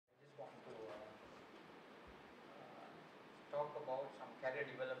career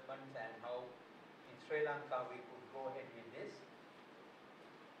developments and how in Sri Lanka we could go ahead with this.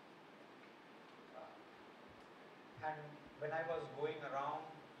 And when I was going around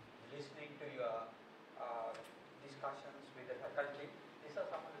listening to your discussions with the faculty, these are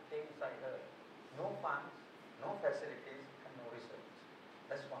some of the things I heard. No funds, no facilities, and no research.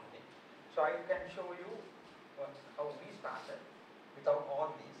 That's one thing. So I can show you how we started without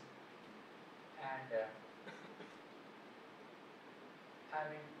all these. And I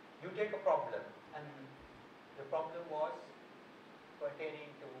mean, you take a problem, and the problem was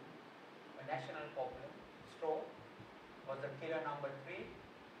pertaining to a national problem. Stroke was the killer number 3.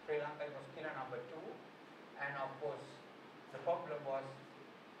 Sri Lanka was killer number 2. And of course, the problem was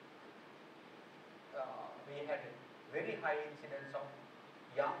we had very high incidence of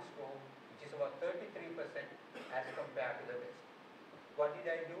young stroke, which is about 33% as compared to the West. What did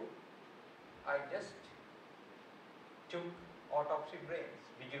I do? I just took autopsy brains,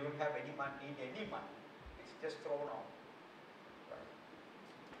 which you don't have any money, need any money. It's just thrown out. Right.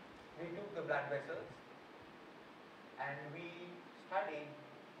 We took the blood vessels and we studied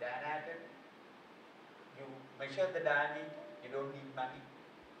the anatomy. You measure the diameter, you don't need money.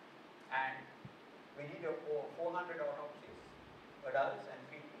 And we did 400 autopsies, adults and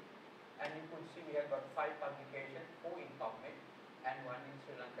females. And you could see we have got 5 publications, 4 in PubMed and 1 in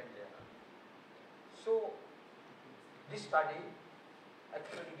Sri Lankan journal. So this study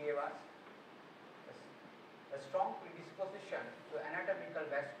actually gave us a strong predisposition to anatomical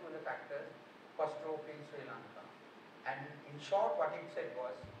vascular factors for stroke in Sri Lanka. And in short, what it said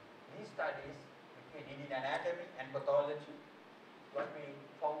was, these studies which we did in anatomy and pathology, what we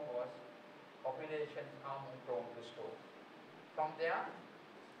found was populations are more prone to stroke. From there,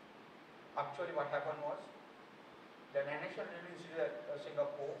 actually what happened was, the National University of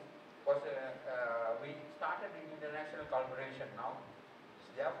Singapore was, we started in international collaboration now.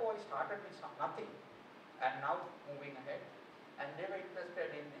 So therefore, I started with nothing and now moving ahead. And they were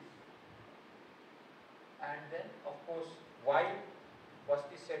interested in this. And then, of course, why was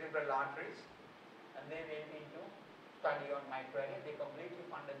this cerebral arteries? And they went into study on microarray. They completely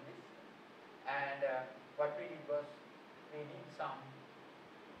funded this. And what we did was, we did some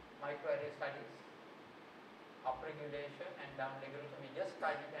microarray studies, upregulation and downregulation. We just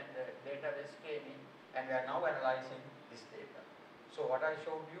studied and the database came in and we are now analyzing this data. So what I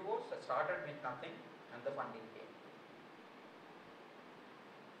showed you was, I started with nothing and the funding came.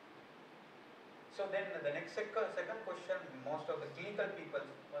 So then the next second question most of the clinical people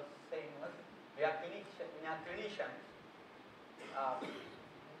was saying was, we are clinicians,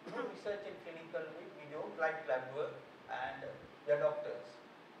 do research in clinical, we don't like lab work and we are doctors.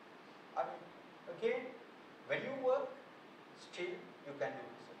 I mean, again, when you work, still you can do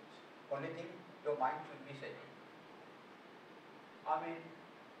research. Only thing, your mind should be steady. I mean,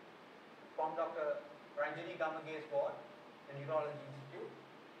 from Dr. Ranjini Gamage's ward, the Neurology Institute,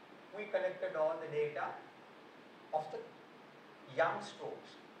 we collected all the data of the young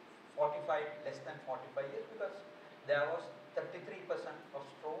strokes, 45, less than 45 years, because there was 33% of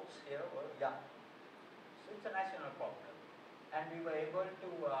strokes here were young. So it's a national problem. And we were able to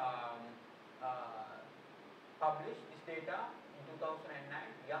publish this data in 2009,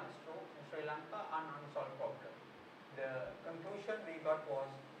 young strokes in Sri Lanka, an unsolved problem. The conclusion we got was,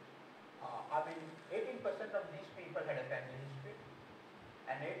 18% of these people had a family history,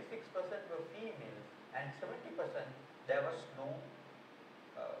 and 86% were female, and 70% there was no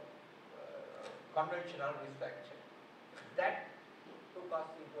conventional risk factor. That took us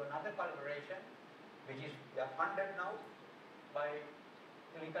into another collaboration, which is funded now by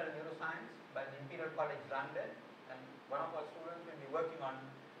clinical neuroscience by the Imperial College London, and one of our students will be working on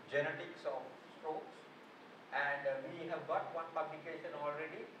genetics of strokes. And we have got one publication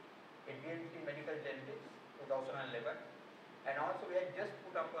already in BMC Medical Genetics 2011, and also we have just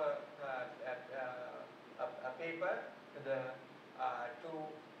put up a paper to the two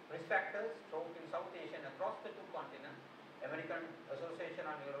risk factors, stroke in South Asia and across the 2 continents, American Association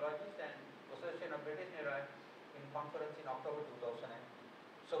of Neurologists and Association of British Neurologists in conference in October 2009.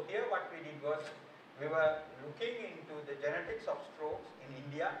 So here what we did was, we were looking into the genetics of strokes in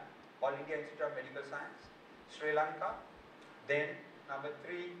India, All India Institute of Medical Science, Sri Lanka, then number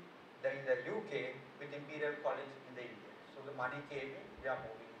 3, then in the UK with Imperial College in the India. So the money came in, we are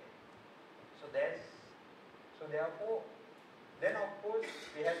moving in. So therefore, then of course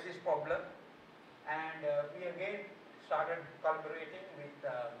we had this problem, and we again started collaborating with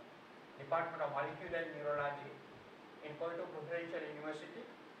Department of Molecular Neurology in Puerto Presidential University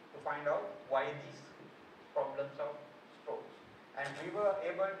to find out why these problems of strokes. And we were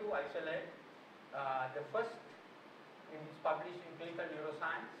able to isolate the first It is published in Clinical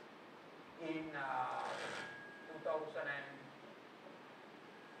Neuroscience in 2000 and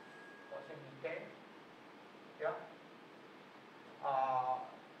possibly 10. Yeah.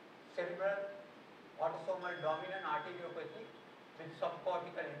 Cerebral autosomal dominant arteriopathy with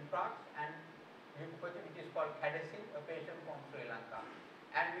subcortical infarcts and leukopathy, which is called CADASIL, a patient from Sri Lanka.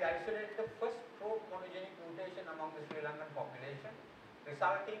 And we isolated the first probe monogenic mutation among the Sri Lankan population,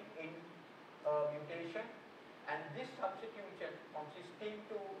 resulting in mutation, and this substitution from cysteine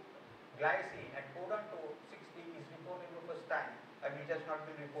to glycine at codon to 60 is reported for the first time, and it has not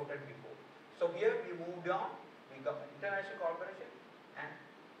been reported before. So here we moved on, we got international cooperation, and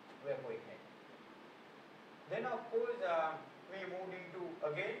we are going ahead. Then of course we moved into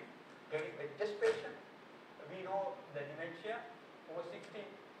again getting a gestation. We know the dementia over 60,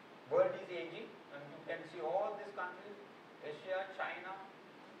 world is aging, and you can see all these countries, Asia, China,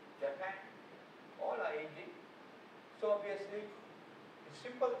 Japan, all are aging. So obviously,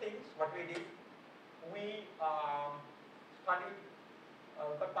 simple things what we did, we studied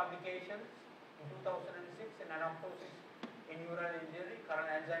got publications in 2006 in anaptosis in neural engineering, current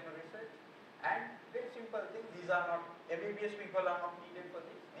Alzheimer research, and very simple things. These are not, MBBS people are not needed for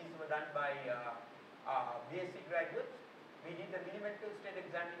this. These were done by BSc graduates. We did the millimetric state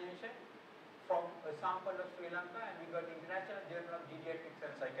examination from a sample of Sri Lanka, and we got the International Journal of Geriatrics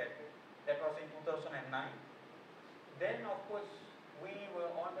and Psychiatry. That was in 2009. Then of course we were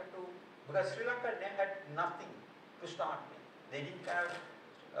honored to, because Sri Lanka had nothing to start with. They didn't have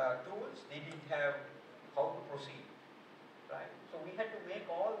tools, they didn't have how to proceed, right? So we had to make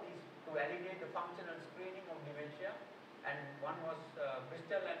all these to validate the functional screening of dementia, and one was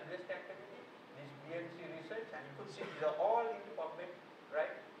Bristol and breast activity, this BMC research, and you could see these are all into PubMed,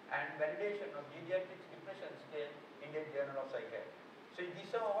 right? And validation of geriatrics depression scale, Indian Journal of Psychiatry. So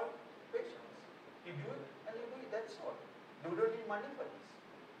these are all patients. You do it and you do it, that's all. You don't need money for this.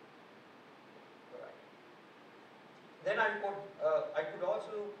 Right. Then I could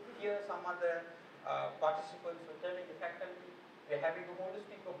also hear some other participants were telling the faculty, we are having a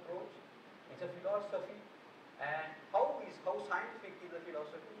holistic approach. It's a philosophy, and how scientific is the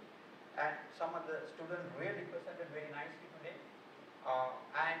philosophy, and some of the students really presented very nicely today.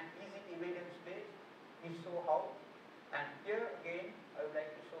 And is it evidence based? If so, how? And here again, I would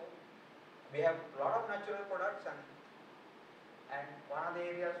like to show we have a lot of natural products, and one of the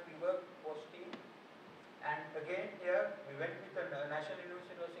areas we work was steel. And again here we went with the National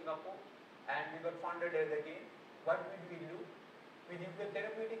University of Singapore, and we got funded again. What did we do? We did the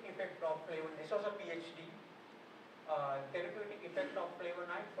therapeutic effect of flavonide. This was a PhD. Therapeutic effect of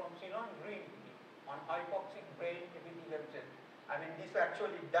flavonide from Ceylon green tea on hypoxic brain epithelial cells. I mean, this was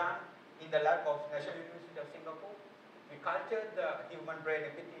actually done in the lab of National University of Singapore. We cultured the human brain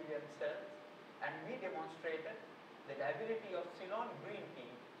epithelial cells, and we demonstrated that the ability of Ceylon green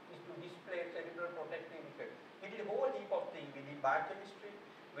tea is to display cerebral protective effect. We did a whole heap of things. We did biochemistry,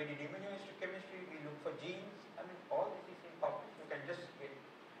 we did immunohistochemistry, we looked for genes. I mean, all this is in public. You can just get.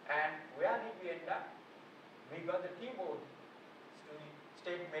 And where did we end up? We got the T-board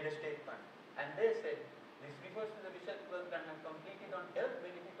made a statement, and they said this refers to the research work that have completed on health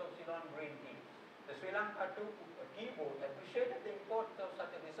benefits of Ceylon green tea. The Sri Lanka T-board appreciated the importance of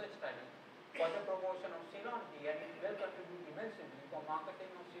such a research study for the promotion of Ceylon tea, and it will contribute immensely for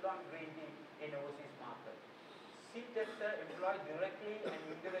marketing of Ceylon green tea in overseas markets. C-Tester employs directly and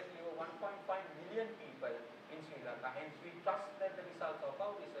indirectly over 1.5 million people in Sri Lanka. Hence, we trust that the results of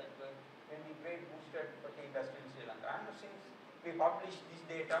our research work will be great booster for the industry in Sri Lanka. And since we published this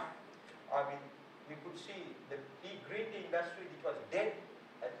data, we could see the green tea industry, which was dead,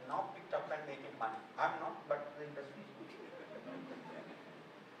 has now picked up and making money. I'm not, but the industry is good.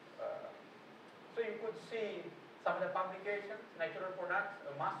 So you could see some of the publications, natural products,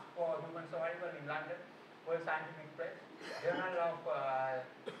 a must for human survival in London, World Scientific Press, Journal of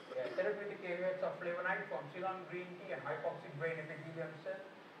Therapeutic Effects of Flavonide from Ceylon green tea and hypoxic brain epithelial cells,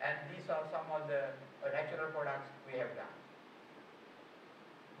 and these are some of the natural products we have done.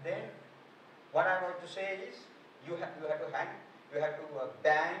 Then, what I want to say is, you have to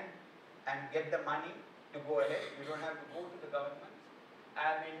bang and get the money to go ahead. You don't have to go to the government.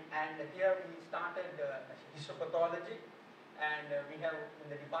 I mean, and here we started histopathology, and we have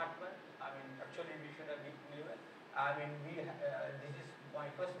in the department. I mean, actually we should have been given. I mean, this is my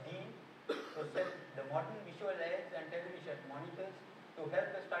first dean to set the modern visual aids and television monitors to help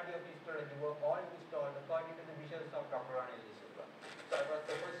the study of histology were all installed according to the visions of Dr. Anil De Silva. So I was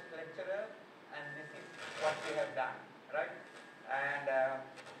the first lecturer, and this is what we have done, right? And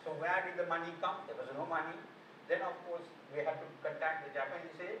so where did the money come? There was no money. Then of course we had to contact the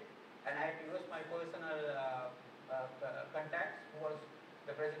Japanese aid, and I had to use my personal contacts, who was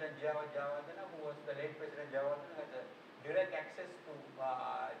the President Jayawardena, who was the late President Jayawardena, had a direct access to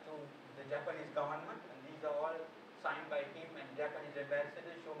the Japanese government, and these are all signed by him and Japanese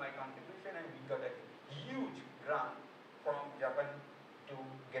ambassadors show my contribution, and we got a huge grant from Japan to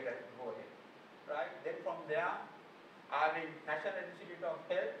get a go ahead. Right? Then from there, I mean National Institute of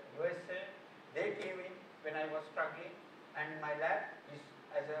Health, USA, they came in when I was struggling, and my lab is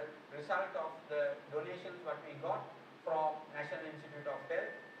as a result of the donations what we got from National Institute of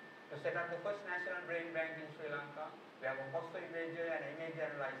Health to set up the first national brain bank in Sri Lanka. We have a phospho-imager and image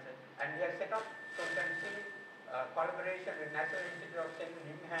analyzer, and we have set up, so you can see collaboration with National Institute of St.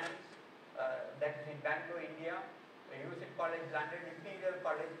 Limhan's, that is in Bangalore, India, University College London, Imperial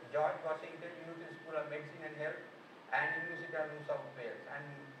College, George Washington, University School of Medicine and Health, and University of New South Wales. And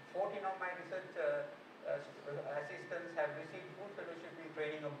 14 of my research assistants have received full fellowship in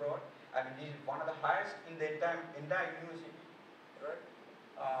training abroad. I mean, this is one of the highest in the entire university. Right?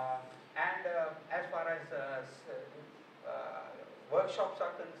 As far as workshops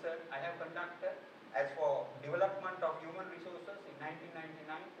are concerned, I have conducted as for development of human resources in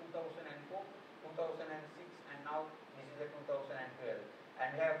 1999, 2004, 2006, and now this is the 2012.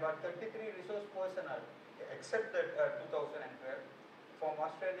 And we have got 33 resource personnel, except the 2012, from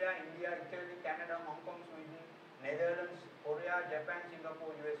Australia, India, Italy, Canada, Hong Kong, Sweden, Netherlands, Korea, Japan,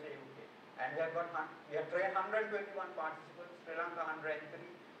 Singapore, USA, UK. And we have trained 121 participants, Sri Lanka 103,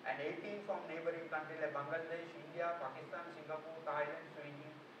 and 18 from neighboring countries like Bangladesh, India, Pakistan, Singapore, Thailand, Sweden,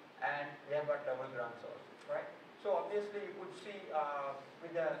 and we have got double grant sources, right? So obviously you could see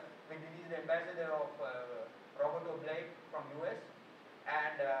with the ambassador of Robert O'Blake from US,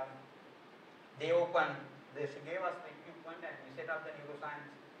 and they gave us the equipment, and we set up the neuroscience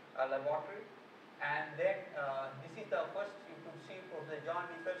laboratory. And then this is the first, you could see Professor John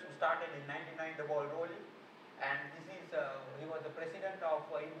Nichols, who started in 99 the ball rolling, and this is he was the president of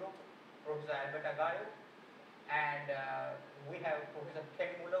IBROOK, Professor Albert Agayo, and we have Professor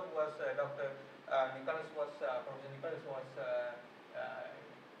Ken Muller, who was Professor Nicholas was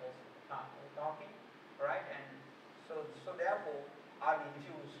talking, right? And so therefore, I mean, if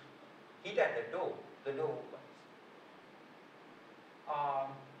you hit at the door opens.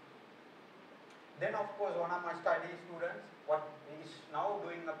 Then of course, one of my study students, what is now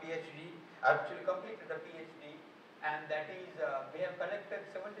doing a PhD, actually completed a PhD, and that is we have collected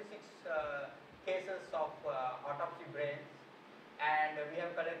 76 cases of autopsy brains, and we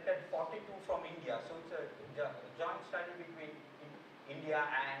have collected 42 from India. So it's a joint study between India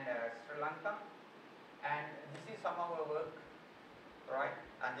and Sri Lanka, and this is some of our work, right?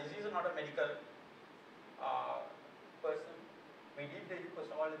 And this is not a medical person. We did the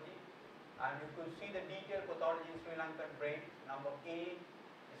pathology, and you could see the detailed pathology in Sri Lankan brain. Number A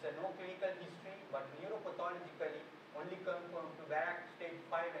is a no clinical history, but neuropathologically only confirmed to Barak stage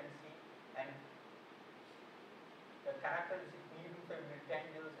 5 and C, and the characteristic needle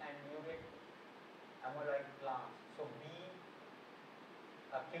tangles and murate amyloid glands. So B,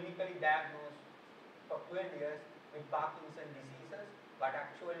 clinically diagnosed for 12 years with Parkinson diseases, but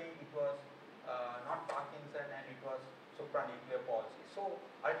actually it was not Parkinson, and it was supranuclear palsy. So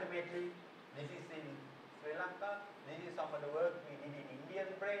ultimately, this is in Sri Lanka. This is some of the work we did in Indian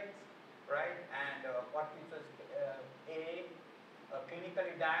brains, right? And what is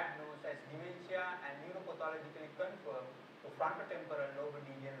clinically diagnosed as dementia and neuropathologically confirmed to frontotemporal lobe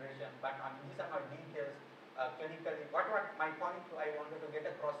degeneration. But these are not details clinically. What my point I wanted to get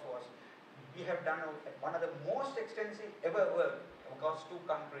across was, we have done one of the most extensive ever work across 2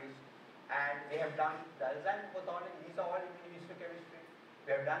 countries, and we have done the Alzheimer's pathology. These are all immunohistochemistry.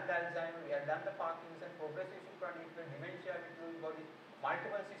 We have done the Alzheimer, we have done the Parkinson, progressive supranuclear dementia with Lewy bodies,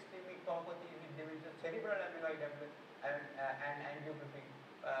 multiple systemic topathies with dementia, cerebral amyloid and angiography.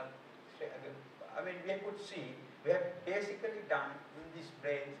 I mean, we could see, we have basically done in these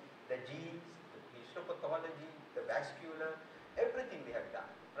brains the genes, the histopathology, the vascular, everything we have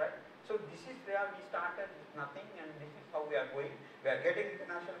done, right? So this is where we started with nothing, and this is how we are going. We are getting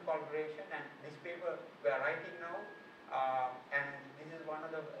international collaboration, and this paper we are writing now, and this is one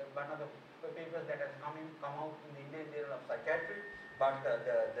of the papers that has come out in the Indian Journal of Psychiatry. But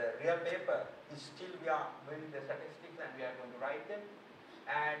the real paper is still, we are doing the statistics, and we are going to write them.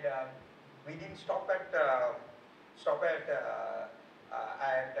 And we didn't stop at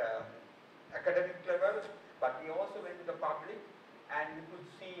academic level, but we also went to the public. And you could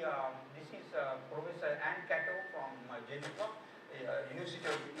see, this is Professor Anne Cato from Geneva, University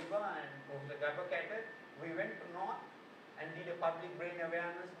of Geneva, and Professor Gabor Cato. We went to North and did a public brain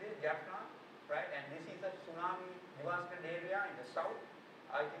awareness day, Jaffna, right? And this is a tsunami devastated area in the south.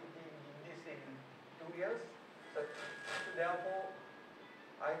 I think we did this in 2 years. So therefore,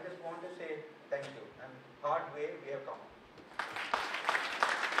 I just want to say thank you, and hard way we have come.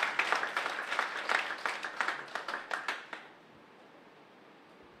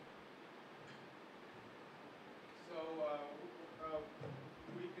 So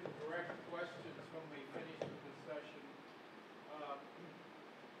we can direct questions when we finish with this session.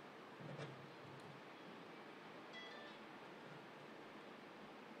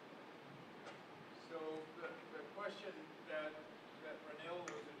 So the question that Ranil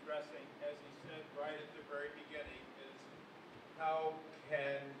was addressing, as he said right at the very beginning, is how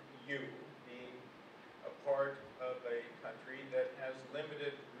can you be a part of a country that has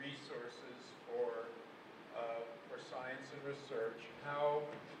limited resources for science and research? How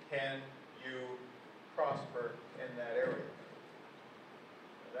can you prosper in that area?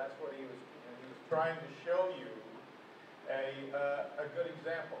 That's what he was trying to show you a good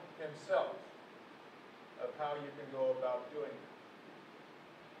example himself of how you can go about doing it.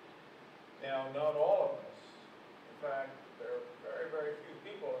 Now, not all of us, in fact, there are very, very few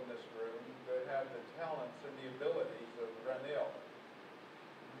people in this room that have the talents and the abilities of Ranil.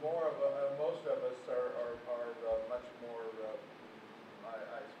 Most of us are much more,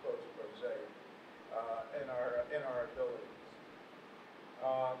 I suppose, prosaic in our abilities.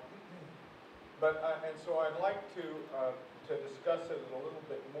 And so I'd like to discuss it a little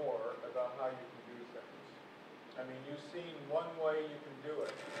bit more about how you can do things. I mean, you've seen one way you can do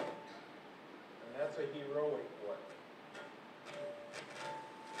it, and that's a heroic way.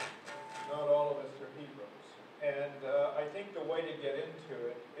 Not all of us are heroes. And I think the way to get into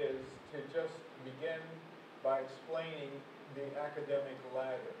it is to just begin by explaining the academic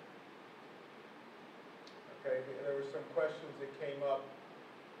ladder. Okay, there were some questions that came up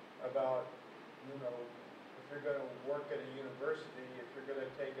about, if you're going to work at a university, if you're going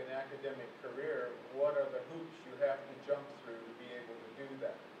to take an academic career, what are the hoops you have to jump through to be able to do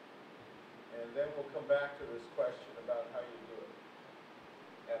that? And then we'll come back to this question about how you do it,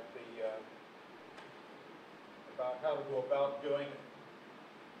 about how to go about doing it.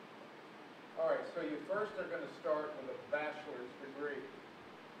 All right, so you first are going to start with a bachelor's degree.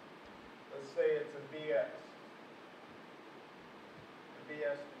 Let's say it's a BS. A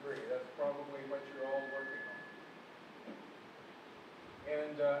BS degree, that's probably what you're all working on.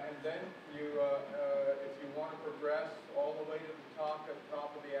 And then you, if you want to progress all the way to the top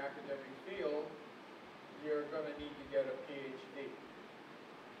of the academic field, you're going to need to get a PhD.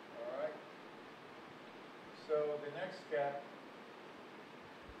 All right? So the next step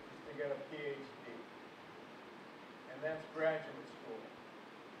is to get a PhD. And that's graduate school.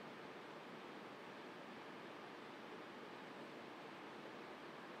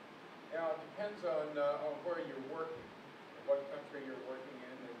 Now, it depends on where you're working, what country you're working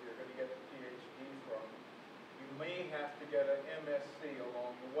in, and you're going to get the PhD from. You may have to get an MSc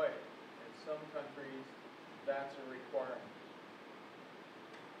along the way. In some countries, that's a requirement.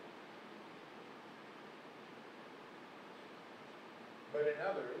 But in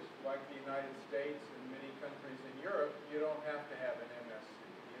others, like the United States and many countries in Europe, you don't have to have an MSc.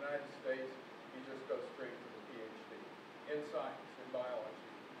 In the United States, you just go straight to the PhD in science, in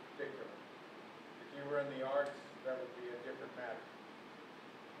biology, particularly. If you were in the arts, that would be a different matter.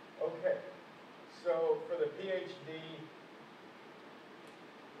 Okay, so for the PhD,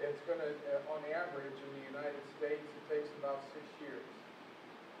 it's going to, on average, in the United States, it takes about 6 years.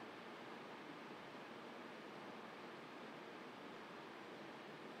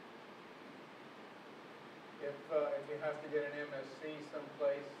 If you have to get an MSc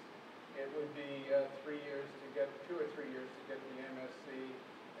someplace, it would be 2 or 3 years to get the MSc,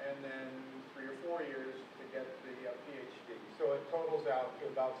 and then 3 or 4 years to get the PhD. So it totals out to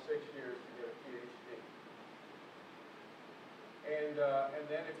about 6 years to get a PhD. And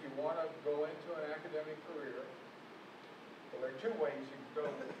then if you want to go into an academic career, well, there are 2 ways you can go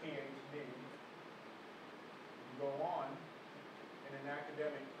with a PhD. You can go on in an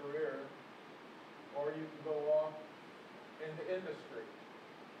academic career, or you can go off into industry.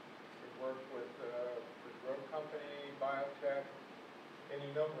 You work with drug company, biotech, any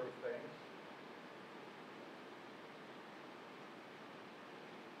number of things.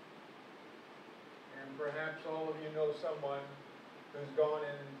 And perhaps all of you know someone who's gone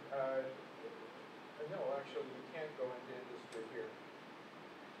in, no, actually you can't go into industry here.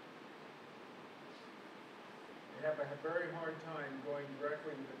 You have a very hard time going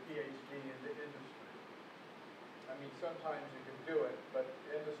directly with a PhD into industry. I mean, sometimes you can do it, but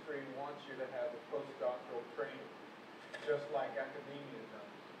industry wants you to have a postdoctoral training, just like academia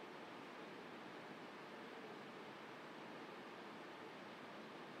does.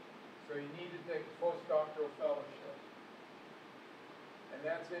 So So you need to take a postdoctoral fellowship. And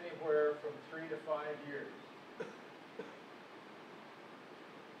that's anywhere from 3 to 5 years.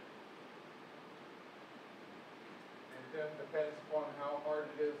 And then depends upon how hard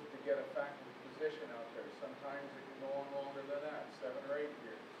it is to get a faculty position out there. Sometimes it can go on longer than that, 7 or 8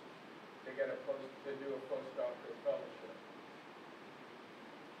 years, to get to do a postdoctoral fellowship.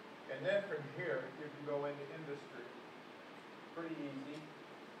 And then from here, you can go into industry. Pretty easy.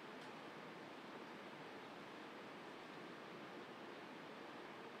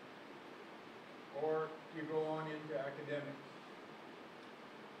 Or you go on into academics.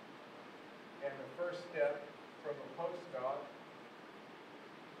 And the first step from a postdoc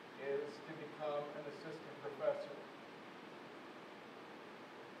is to become an assistant professor.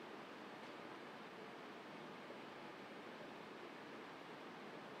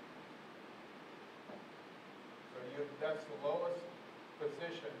 So that's the lowest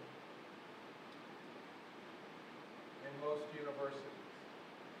position in most universities.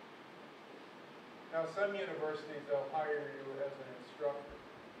 Now, some universities, they'll hire you as an instructor,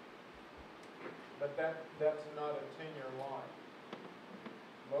 but that's not a tenure line.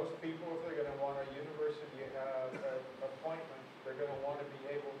 Most people, if they're going to want a university appointment, they're going to want to be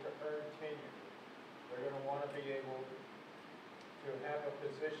able to earn tenure. They're going to want to be able to have a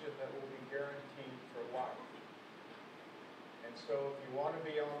position that will be guaranteed for life. And so if you want to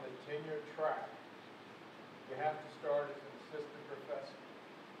be on the tenure track, you have to start as an assistant professor.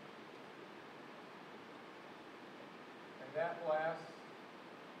 And that lasts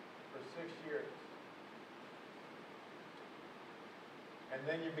for 6 years. And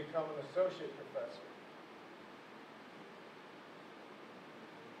then you become an associate professor.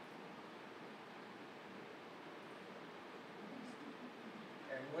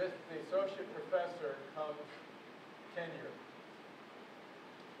 And with the associate professor comes tenure.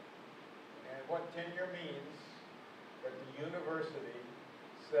 And what tenure means, that the university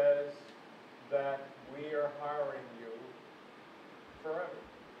says that we are hiring you forever,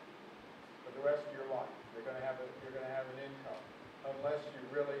 for the rest of your life. You're going to have an income, unless you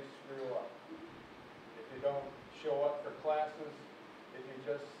really screw up. If you don't show up for classes, if you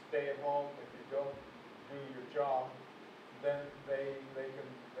just stay at home, if you don't do your job, then they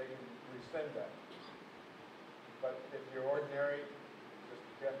can rescind that. But if you're ordinary, just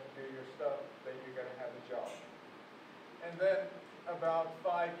get to do your stuff, then you're going to have a job. And then about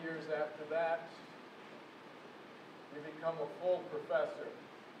 5 years after that, you become a full professor.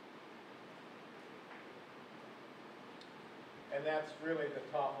 And that's really the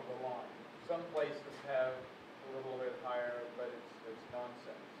top of the line. Some places have a little bit higher, but it's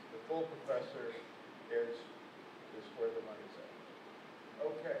nonsense. The full professor is where the money's at.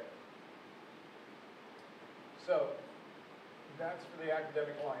 Okay. So that's for the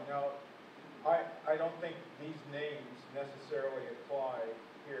academic line. Now, I don't think these names necessarily apply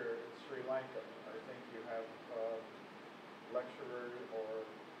here in Sri Lanka. I think you have lecturer or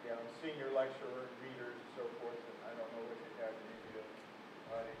senior lecturer, readers, and so forth. And I don't know what you have in India,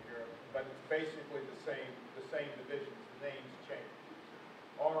 in Europe, but it's basically the same divisions. The names change.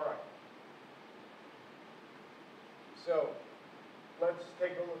 All right. So let's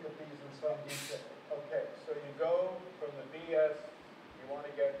take a look at these in some detail. Okay, so you go from the BS, you want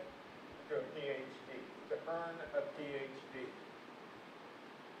to get to a PhD, to earn a PhD.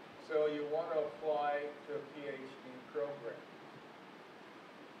 So you want to apply to a PhD program.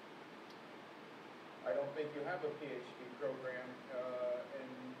 I don't think you have a PhD program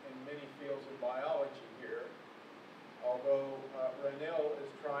in many fields of biology here, although Ranil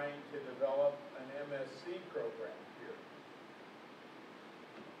is trying to develop an MSc program here,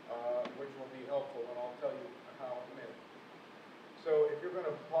 which will be helpful, and I'll tell you how in a minute. So if you're going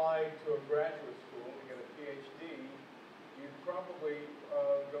to apply to a graduate school to get a PhD, you'd probably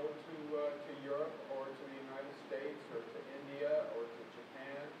go to Europe or to the United States or to India or to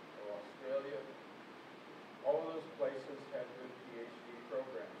Japan or Australia. All of those places have good PhD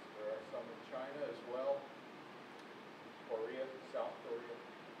programs. There are some in China as well, Korea, South Korea.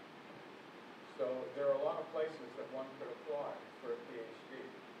 So there are a lot of places that one could apply for a PhD.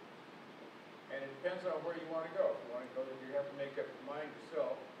 And it depends on where you want to go. If you want to go, you have to make up your mind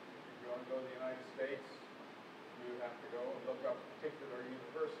yourself. If you want to go to the United States, you have to go and look up particular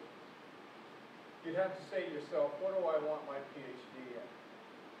universities. You'd have to say to yourself, what do I want my PhD in?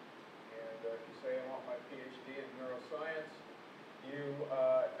 And if you say I want my PhD in neuroscience, you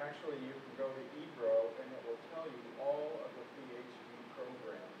can go to eBro and it will tell you all of the PhD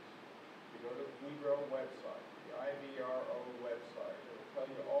programs. You go to the eBro website, the IVRO website. It will tell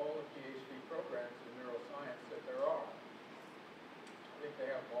you all the PhD programs in neuroscience that there are. I think they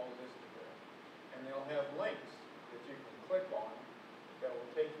have them all listed and they'll have links that you can click on that will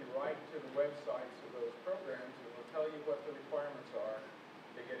take you right to the websites of those programs and will tell you what the requirements are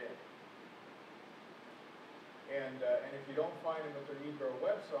to get in. And if you don't find them at the Negro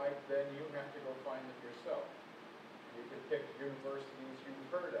website, then you have to go find them yourself. You can pick universities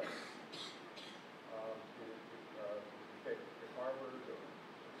you've heard of. You can pick Harvard or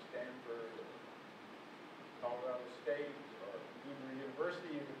Stanford or Colorado State or Hebrew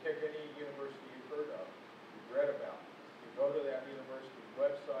University. You can pick any university you've heard of, you've read about. You go to that university's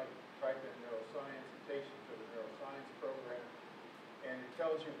website, type in neuroscience, it takes you to the neuroscience program, and it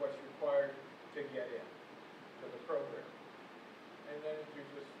tells you what's required to get in to the program. And then you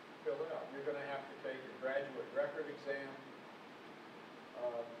just fill it out. You're going to have to take a graduate record exam.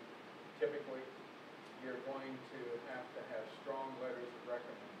 Typically, you're going to have strong letters of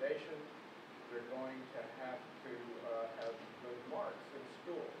recommendation. You're going to have good marks in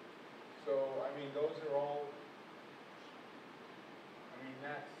school. So, I mean, those are all, I mean,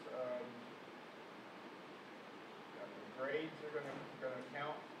 that's, grades are going to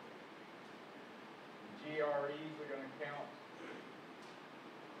count. GREs are going to count.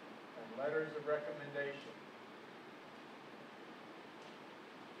 And letters of recommendation.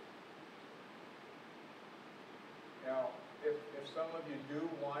 Now, if some of you do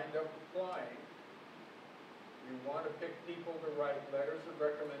wind up applying, you want to pick people to write letters of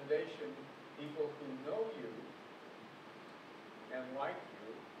recommendation, people who know you and like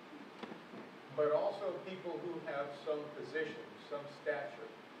you, but also people who have some position, some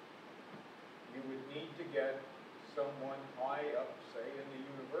stature. You would need to get someone high up, say, in the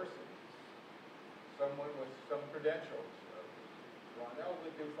universities, someone with some credentials. Ronell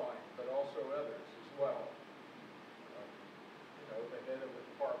would do fine, but also others as well. The head of the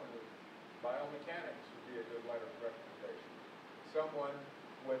Department of Biomechanics would be a good letter of recommendation. Someone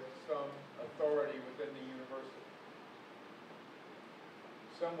with some authority within the university.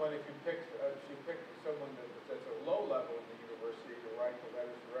 Someone, if you pick someone that's a low level in the university to write the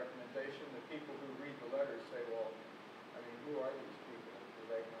letters of recommendation, the people who read the letters say, well, I mean, who are these people?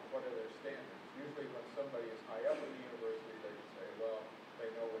 What are their standards? Usually when somebody is high up in the university, they say, well, they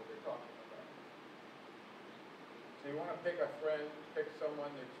know what they're talking about. So you want to pick a friend, pick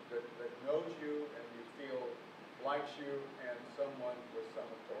someone that knows you and you feel likes you, and someone with some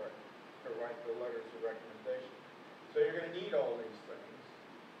authority to write the letters of recommendation. So you're going to need all these things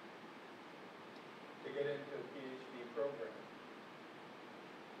to get into a PhD program.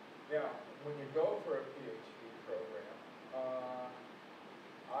 Now, when you go for a PhD program,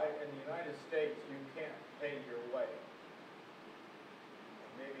 in the United States, you can't pay your way.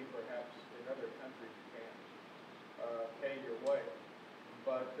 Maybe perhaps in other countries you can pay your way.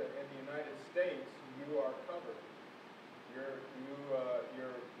 But in the United States, you are covered. Your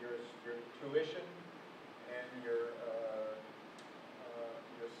tuition and your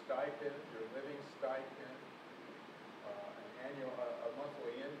stipend, your living stipend, a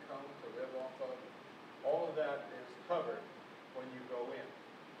monthly income to live off of, all of that is covered when you go in.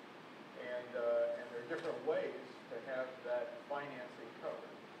 And there are different ways to have that financing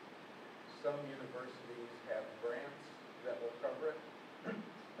covered. Some universities have grants that will cover it.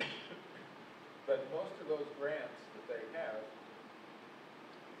 But most of those grants that they have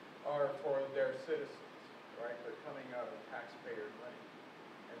are for their citizens, right? They're coming out of taxpayer money.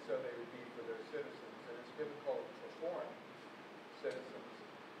 And so they would be for their citizens. And it's difficult for foreign citizens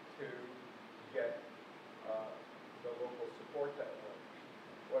to get the local support that way.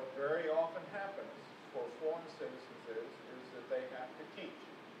 What very often happens for foreign citizens is that they have to teach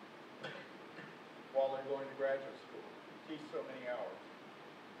while they're going to graduate school. Teach so many hours.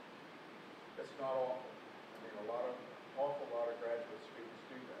 It's not awful. I mean, awful lot of graduate students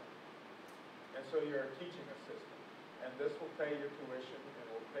do that. And so you're a teaching assistant. And this will pay your tuition and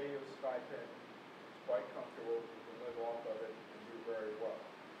will pay you a stipend. It's quite comfortable. You can live off of it and do very well.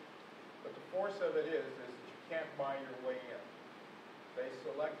 But the force of it is that you can't buy your way in. They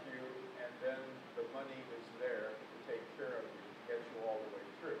select you, and then the money is there to take care of you, to get you all the way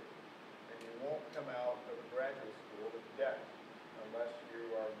through. And you won't come out of a graduate school with debt unless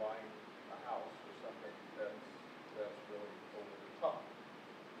you are buying a house or something that's really over the top.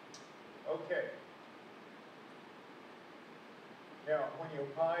 Okay. Now, when you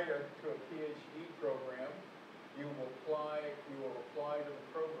apply to a PhD program, you will apply to the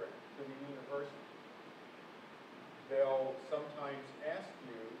program, to the university. They'll sometimes ask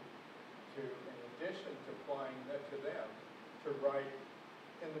you to, in addition to applying to them, to write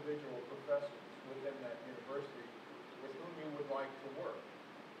individual professors within that university with whom you would like to work,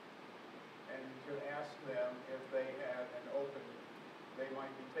 and to ask them if they have an open, they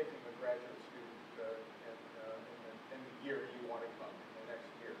might be taking a graduate student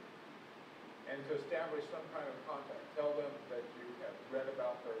to establish some kind of contact. Tell them that you have read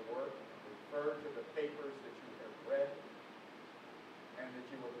about their work, refer to the papers that you have read, and that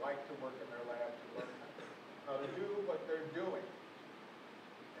you would like to work in their lab to learn how to do what they're doing,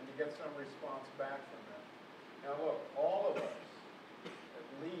 and to get some response back from them. Now look, all of us, at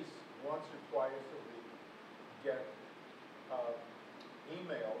least once or twice a week, get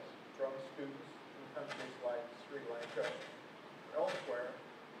emails from students in countries like Sri Lanka or elsewhere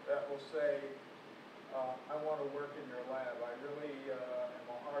that will say, I want to work in your lab. I really am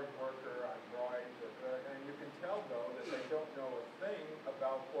a hard worker. I'm bright. And you can tell, though, that they don't know a thing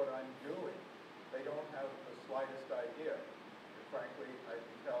about what I'm doing. They don't have the slightest idea. And frankly, I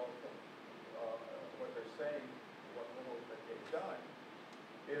can tell from what they're saying, what little that they've done,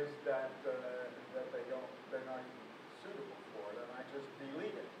 is that they're not even suitable for it, and I just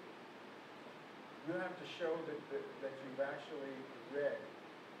believe it. You have to show that you've actually read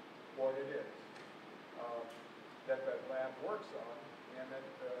what it is that lab works on, and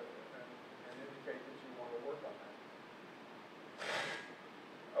indicate that you want to work on that.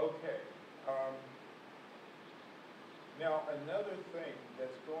 Okay. Now, another thing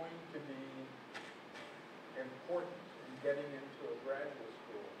that's going to be important in getting into a graduate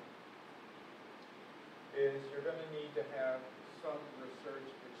school is you're going to need to have some research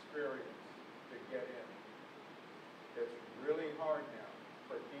experience to get in. It's really hard now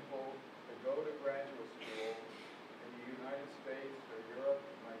for people to go to graduate school in the United States or Europe,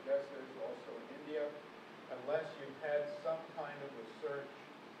 my guess is also in India, unless you've had some kind of research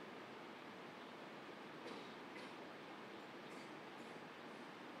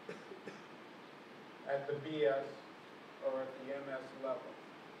at the BS or at the MS level,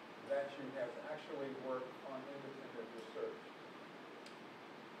 that you have actually worked on independent research.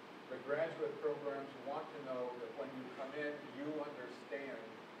 The graduate programs want to know that when you come in, you understand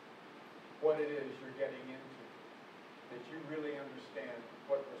what it is you're getting into, that you really understand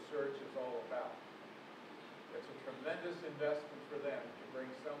what research is all about. It's a tremendous investment for them to bring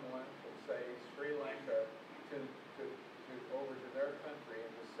someone from, say, Sri Lanka to over to their country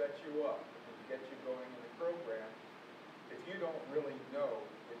and to set you up and to get you going in the program if you don't really know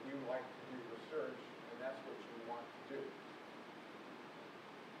that you like to do research and that's what you want to do.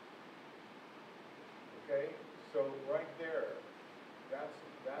 Okay? So right there, that's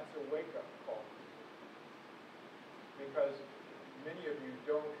a wake-up call. Because many of you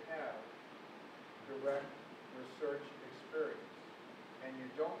don't have direct research experience, and you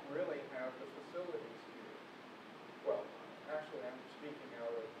don't really have the facilities here. Well, actually, I'm speaking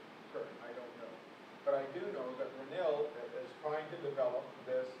out of turn. I don't know. But I do know that Renil is trying to develop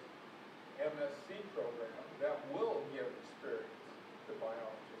this MSc program that will give experience to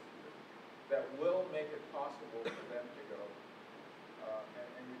biologists here, that will make it possible for them to go,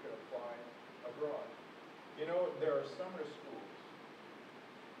 and you can apply abroad. You know, there are summer schools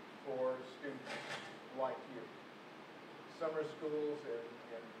for students like you. Summer schools in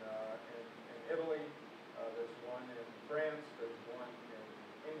Italy, there's one in France, there's one in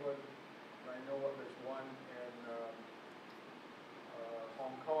England, and I know there's one in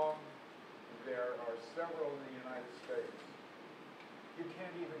Hong Kong. There are several in the United States. You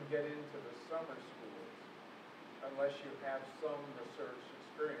can't even get into the summer schools unless you have some research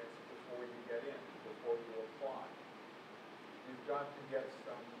experience before you get in, before you apply. You've got to get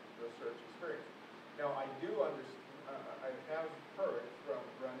some research experience. Now, I do understand, I have heard from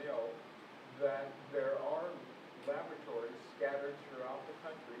Ranil that there are laboratories scattered throughout the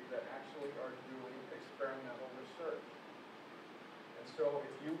country that actually are doing experimental research. And so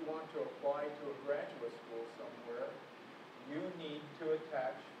if you want to apply to a graduate school somewhere, you need to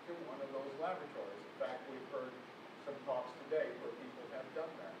attach to one of those laboratories. In fact, we've heard some talks today where people have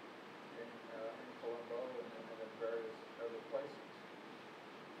done that in Colombo and in various other places.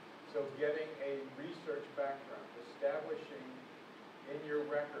 So getting a research background, establishing in your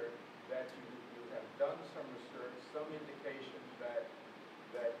record that you have done some research, some indication that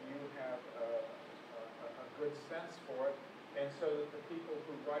you have a good sense for it, and so that the people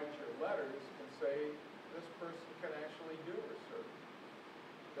who write your letters can say, this person can actually do research.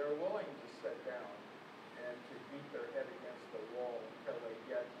 They're willing to sit down and to beat their head against the wall until they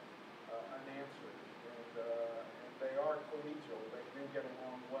get an answer. And they are collegial. They do get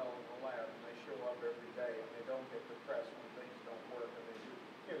along well in the lab, and they show up every day, and they don't get depressed when things don't work, and they do,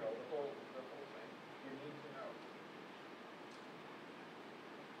 you know, the whole thing. You need to know.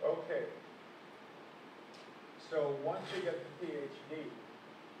 Okay. So once you get the PhD,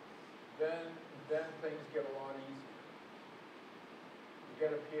 then things get a lot easier. You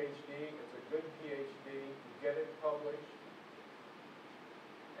get a PhD, it's a good PhD, you get it published,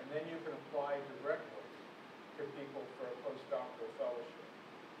 and then you can apply directly to people for a postdoctoral fellowship.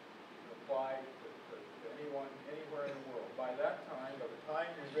 You can apply to anyone, anywhere in the world. By that time, by the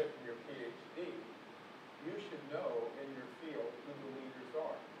time you've written your PhD, you should know in your field who the leaders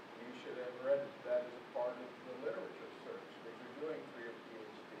are. You should have read that as a part of the literature search that you're doing for your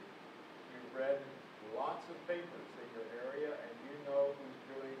PhD. You've read lots of papers in your area, and you know who's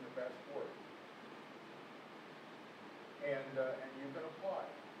doing the best work. And you can apply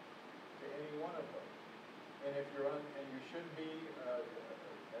to any one of them. And if you're and you should be,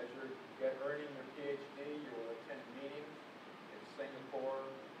 as you're earning your PhD, you will attend meetings in Singapore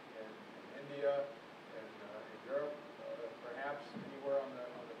and in India and in Europe, perhaps anywhere on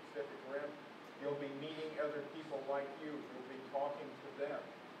the Pacific Rim. You'll be meeting other people like you. You'll be talking to them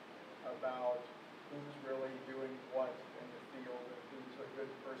about who's really doing what in the field and who's a good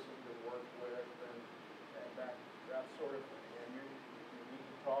person to work with and that sort of thing. And you need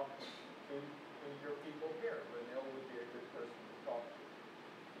to talk to your people here. Renil would be a good person to talk to,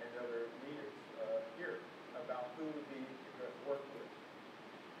 and other leaders here about who would be to work with.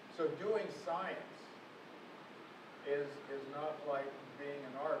 So doing science is not like being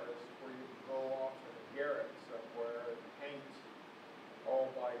an artist where you go off in a garret somewhere and paint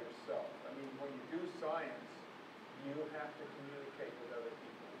all by yourself. I mean, when you do science, you have to communicate with other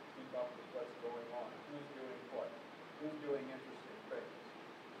people, keep up with what's going on, who's doing what, who's doing interesting things,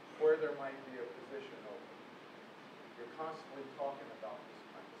 where there might be a position open. You're constantly talking about this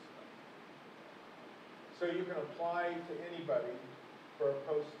kind of stuff. So you can apply to anybody for a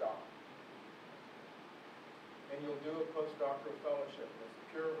postdoc. And you'll do a postdoctoral fellowship. It's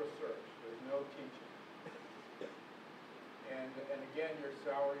pure research. There's no teaching. And again, your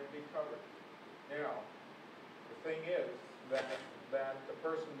salary will be covered. Now, the thing is that the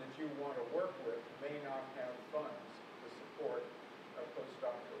person that you want to work with may not have funds to support a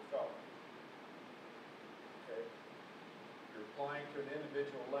postdoctoral fellow. Okay? You're applying to an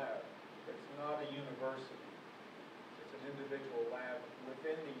individual lab. It's not a university. It's an individual lab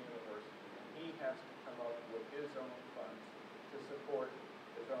within the university. And he has to come up with his own funds to support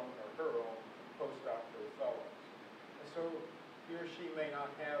his own or her own postdoctoral fellows. And so he or she may not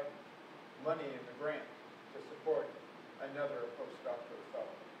have money in the grant to support another postdoctoral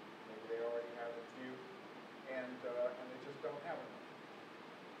fellow. Maybe they already have a few, and they just don't have enough.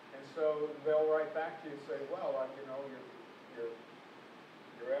 And so they'll write back to you and say, well, you know,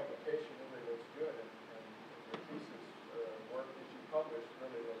 your application really looks good, and your thesis work that you published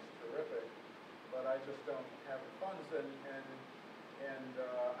really looks terrific, but I just don't have the funds, and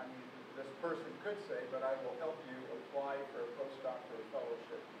I mean, this person could say, but I will help you apply for a postdoctoral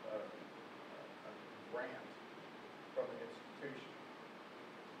fellowship grant from an institution.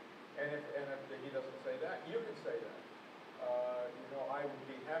 And if he doesn't say that, you can say that. You know, I would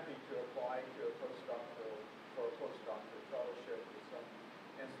be happy to apply to a postdoctoral fellowship with some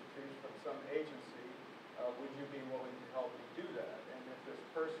institution, from some agency. Would you be willing to help me do that? And if this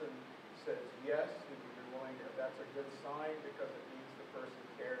person says yes, would you be willing to, that's a good sign, because it means the person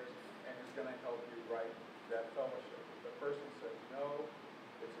cares and is going to help you write that fellowship. If the person says no,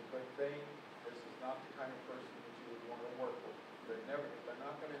 it's a good thing. This is not the kind of person that you would want to work with. If they're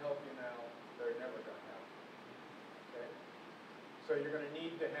not going to help you now, they're never going to help you. Okay? So you're going to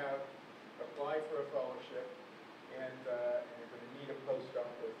need to apply for a fellowship, and you're going to need a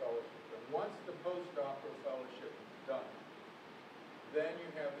postdoctoral fellowship. And once the postdoctoral fellowship is done, then you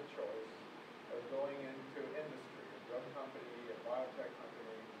have the choice of going into industry, a drug company, a biotech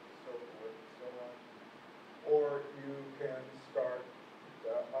company, so forth and so on. Or you can start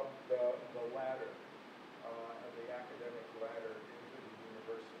up the ladder, the academic ladder into the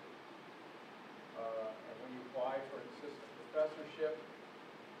university. And when you apply for an assistant professorship,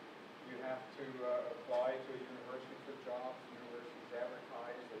 you have to apply to a university for jobs. Universities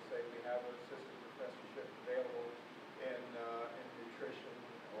advertise. They say we have an assistant professorship available in nutrition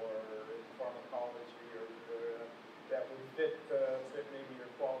or in pharmacology, or that would fit maybe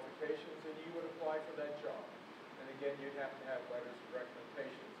your qualifications, and you would apply for that job. And again, you'd have to have letters of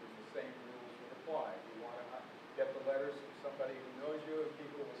recommendations, and the same rules would apply. You want to get the letters from somebody who knows you and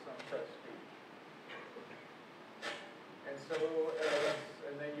people with some prestige. And so,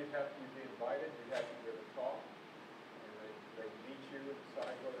 and then you'd be invited, you'd have to give a talk, and they meet you and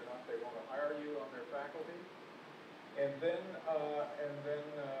decide whether or not they want to hire you on their faculty. And then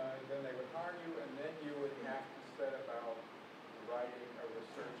they would hire you, and then you would have to set about writing a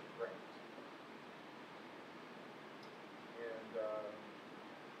research grant.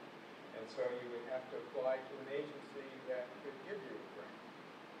 And so you would have to apply to an agency that could give you a grant.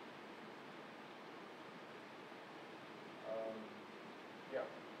 Yeah.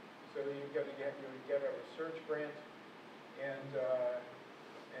 you would get a research grant, and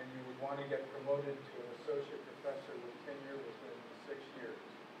you would want to get promoted to an associate professor with tenure within 6 years.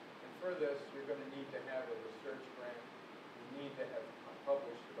 And for this, you're going to need to have a research grant. You need to have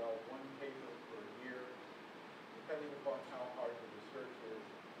published about 1 paper per year, depending upon how hard the research is.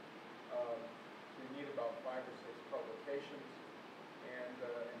 You need about 5 or 6 publications, and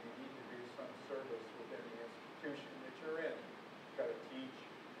you need to do some service within the institution that you're in. You've got to teach,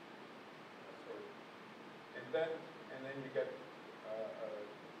 that sort of. And then you get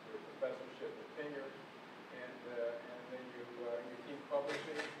your professorship with tenure, and then you keep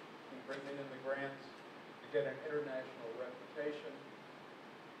publishing, keep bringing in the grants, you get an international reputation,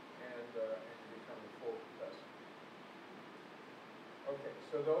 and you become a full professor. Okay,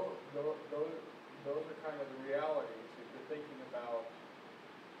 so those are kind of the realities if you're thinking about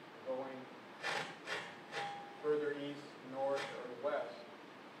going further east, north, or west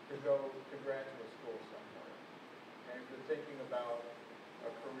to go to graduate school somewhere. And if you're thinking about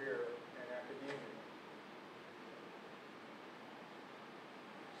a career in academia.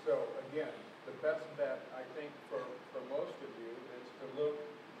 So again, the best bet, I think, for most of you is to look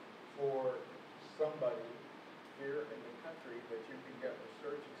for somebody here in the country that you can get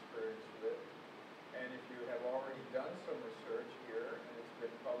research experience with. And if you have already done some research here and it's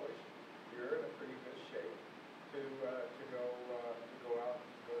been published, you're in a pretty good shape to go out and go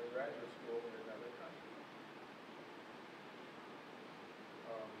to graduate school in another country.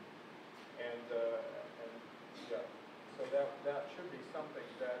 Yeah, so that should be something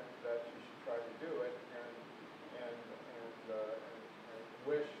that you should try to do it and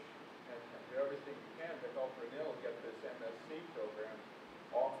wish and do everything you can to help Renil get this MSc program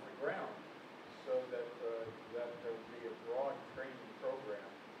off the ground, so that there will be a broad training program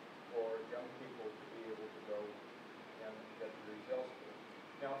for young people to be able to go and get the results.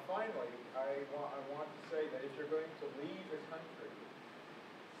 Now, finally, I want to say that if you're going to leave the country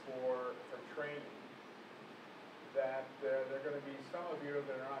for training, that there are going to be some of you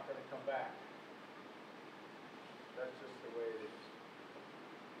that are not going to come back. That's just the way it is.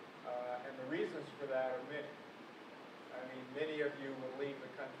 And the reasons for that are many. I mean, many of you will leave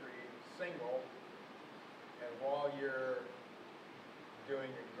the country single, and while you're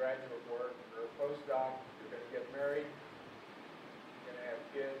doing your graduate work or a postdoc, you're going to get married, you're going to have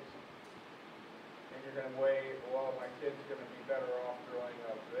kids, and you're going to weigh, well, my kid's going to be better off growing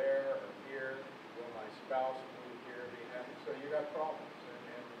up there or here. Will my spouse move here, be happy? So you got problems,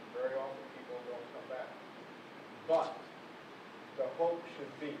 and very often people don't come back. But the hope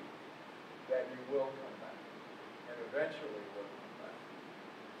should be that you will come back, and eventually will come back.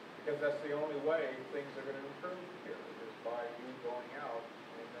 Because that's the only way things are going to improve here, is by you going out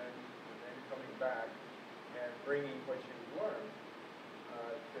and then coming back and bringing what you've learned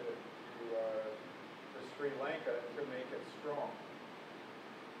to Sri Lanka to make it strong.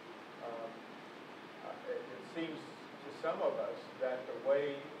 It seems to some of us that the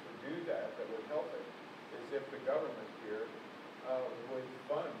way to do that would help it, is if the government here would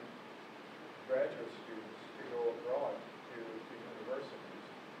fund graduate students to go abroad to universities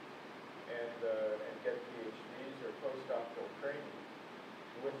and get PhDs or postdoctoral training,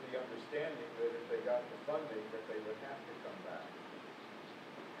 with the understanding that if they got the funding, that they would have to come back.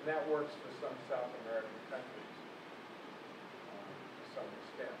 And that works for some South American countries to some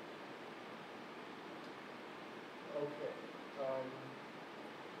extent. Okay.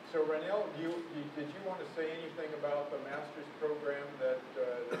 So Renil, did you want to say anything about the master's program that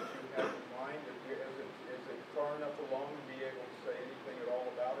you have in mind? Is it far enough along to be able to say anything at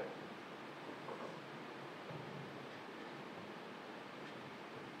all about it?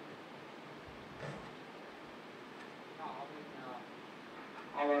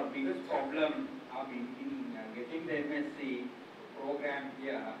 Our biggest problem in getting the MSc program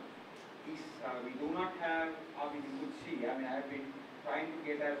here is we do not have, you could see, I have been trying to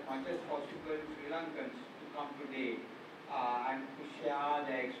get as much as possible Sri Lankans to come today and to share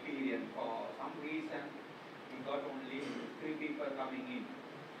their experience. For some reason, we got only 3 people coming in.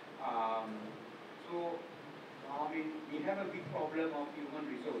 We have a big problem of human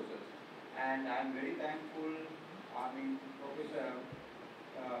resources, and I'm very thankful. Professor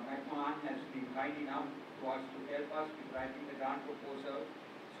McMahon has been kind enough to us to help us with writing the grant proposal,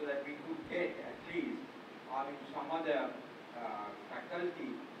 so that we could get at least some other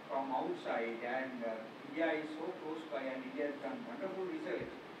faculty from outside, and India is so close by, and India has done wonderful research,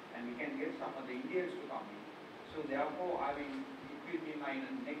 and we can get some of the Indians to come in. So therefore, it will be my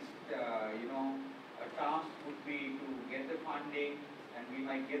next, task would be to get the funding, and we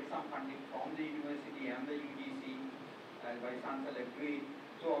might get some funding from the university and the UGC, as Vice Chancellor agreed.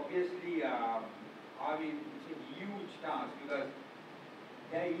 So obviously, I mean, it's a huge task because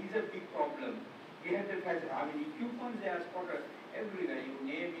there is a big problem. We have the facility. I mean, equipments they are spotted everywhere. You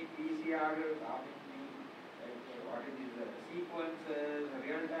name it, PCR, what it is, sequences,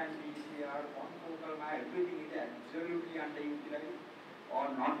 real-time PCR, confocal, everything is absolutely underutilized or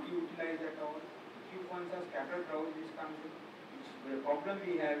not utilized at all. Equipments are scattered throughout this country. The problem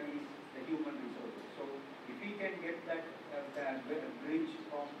we have is the human resources. So if we can get that bridge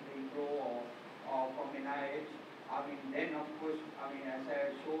from the ISRO or from NIH, I mean, then of course, I mean, as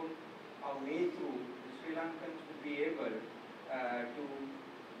I have shown a way through, the Sri Lankans would be able to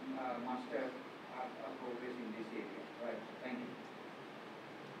master a progress in this area. Right. Thank you.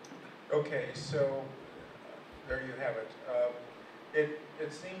 Okay, so there you have it.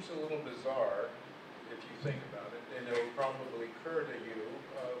 It seems a little bizarre if you think about it, and it will probably occur to you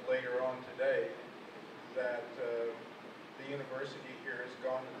later on today that the university here has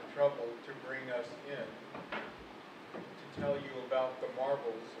gone to the trouble to bring us in to tell you about the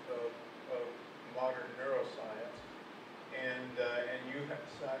marvels of modern neuroscience, and you have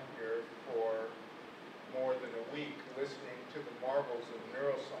sat here for more than a week listening to the marvels of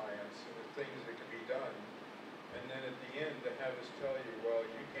neuroscience and the things that can be done, and then at the end to have us tell you, well,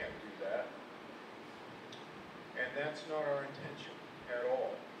 you can't do that. And that's not our intention at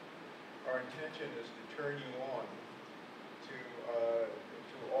all. Our intention is to turn you on to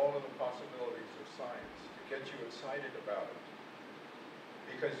all of the possibilities of science, to get you excited about it.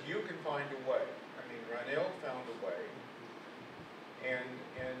 Because you can find a way. I mean, Ranil found a way, and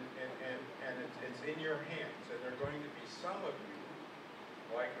it's in your hands. And there are going to be some of you,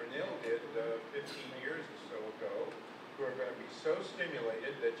 like Ranil did 15 years or so ago, who are going to be so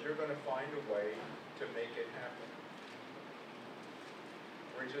stimulated that you're going to find a way to make it happen.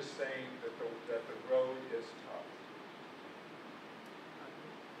 We're just saying that the road is tough.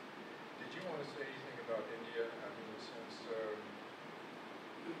 Did you want to say anything about India? I mean, since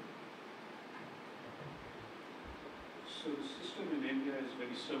so the system in India is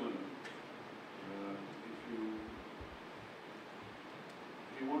very similar. If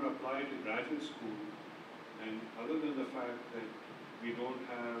you want to apply to graduate school, and other than the fact that we don't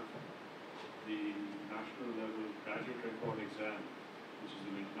have the national level graduate record exam, which is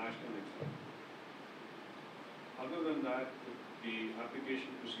an international exam, other than that, the application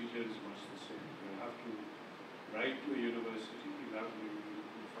procedure is much the same. You have to write to a university, you have to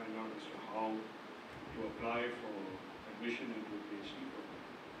find out as to how to apply for admission into a PhD program.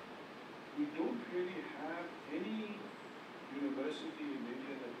 We don't really have any university in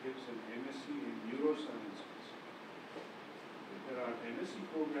India that gives an MSc in neurosciences. There are MSc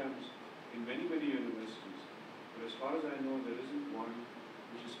programs in many, many universities, but as far as I know, there isn't one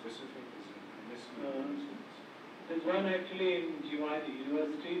which is specific as an MSc in neuroscience. There's one actually in Jayewardenepura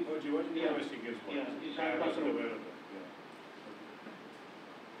University. Oh, Jayewardenepura University gives one. Yeah, I wasn't aware of that. Yeah.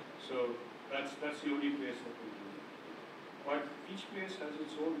 So that's the only place that will do that. But each place has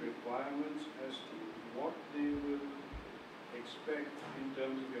its own requirements as to what they will expect in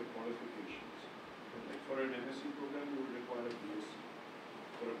terms of your qualifications. Like for an MSc program, you would require a BSc.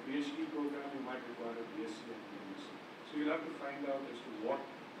 For a PhD program, you might require a BSc and an MSc. So you'll have to find out as to what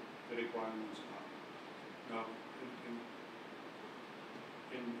the requirements are. Now,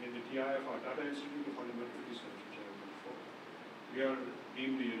 in the TI of our Tata Institute of Fundamental Research, which I work for, we are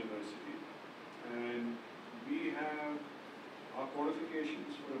deemed a university, and we have our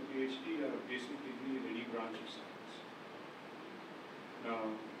qualifications for a PhD are a basic degree in any branch of science.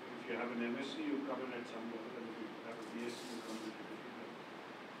 Now, if you have an MSc, you come in at some level, and if you have a BSc, you come in at a different level.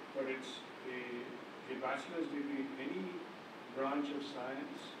 But it's a bachelor's degree in any branch of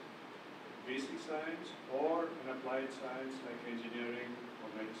science, basic science, or an applied science like engineering or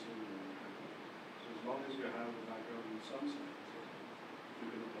medicine or anything. So as long as you have a background in some science, you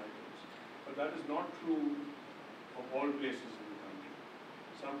can apply to this. But that is not true of all places in the country.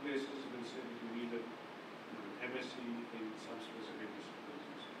 Some places will say that you need an MSc in some specific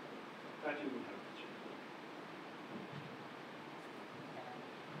disciplines. That you will have to check.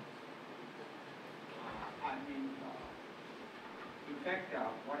 I mean, in fact,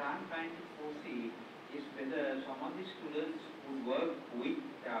 what I'm trying to foresee is whether some of the students would work with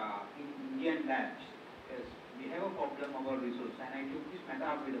in Indian labs. Because we have a problem about resource, and I took this matter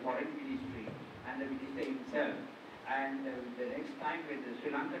up with the foreign ministry and the minister himself. And the next time with the Sri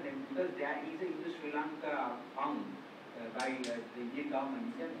Lankan, because there is in the Sri Lanka found by the Indian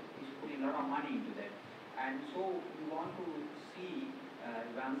government, is putting a lot of money into that. And so we want to see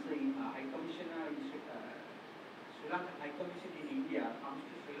once the High Commissioner Sri Lankan High Commission in India comes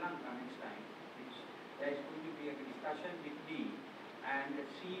to Sri Lanka next time, which there is going to be a discussion with me, and and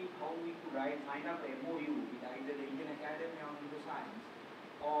see how we could sign up a MOU with either the Indian Academy of Science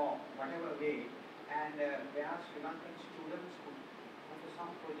or whatever way, and where Sri Lankan students could go for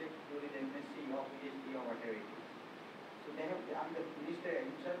some project during the MSc or PhD or whatever it is. So they have, and the minister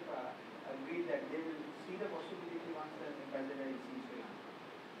himself agreed that they will see the possibility once the ambassador is in Sri Lanka.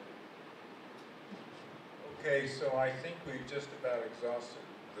 Okay, so I think we've just about exhausted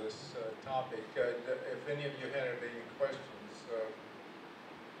this topic. If any of you had any questions,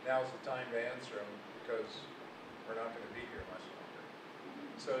 now's the time to answer them because we're not going to be here much longer.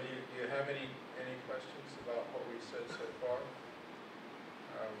 So do you have any questions about what we've said so far?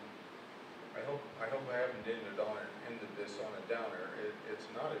 I hope I haven't ended this on a downer. It's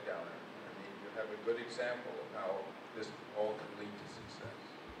not a downer. I mean, you have a good example of how this all can lead to success.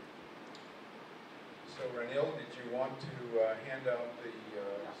 So Ranil, did you want to hand out the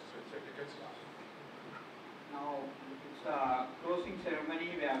certificates? Now it's a closing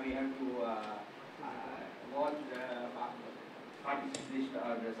ceremony where we have to award the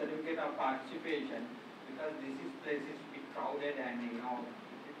certificate of participation, because this place is a bit crowded and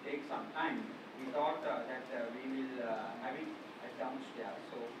it takes some time. We thought that we will have it at downstairs.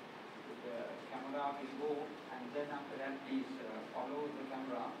 So the camera will go, and then after that please follow the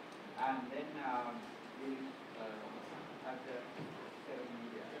camera, and then we'll have the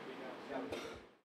ceremony.